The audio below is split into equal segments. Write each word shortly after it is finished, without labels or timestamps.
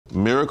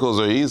Miracles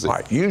are easy. All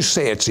right, you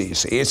say it's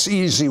easy. It's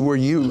easy where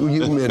you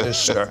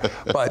minister.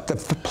 But the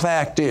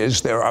fact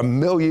is there are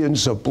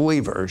millions of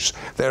believers.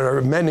 There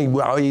are many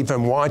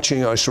even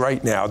watching us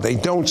right now. They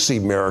don't see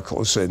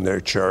miracles in their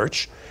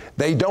church.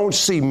 They don't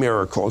see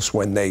miracles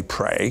when they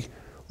pray.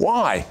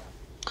 Why?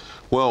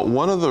 Well,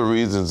 one of the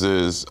reasons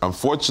is,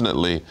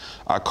 unfortunately,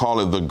 I call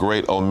it the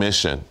great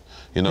omission.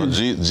 You know,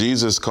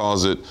 Jesus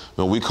calls it,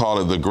 we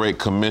call it the Great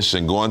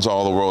Commission, go into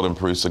all the world and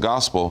preach the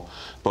gospel.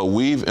 But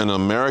we've, in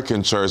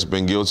American church,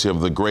 been guilty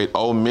of the great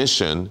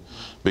omission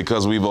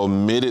because we've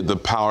omitted the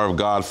power of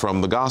God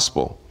from the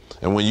gospel.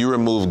 And when you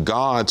remove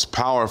God's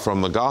power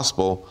from the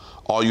gospel,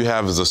 all you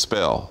have is a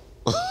spell.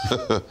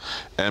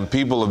 And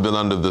people have been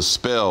under the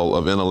spell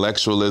of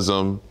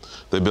intellectualism.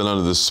 They've been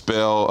under the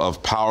spell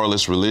of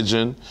powerless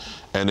religion.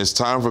 And it's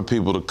time for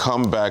people to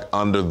come back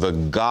under the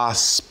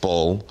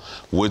gospel,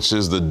 which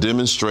is the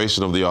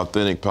demonstration of the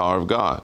authentic power of God.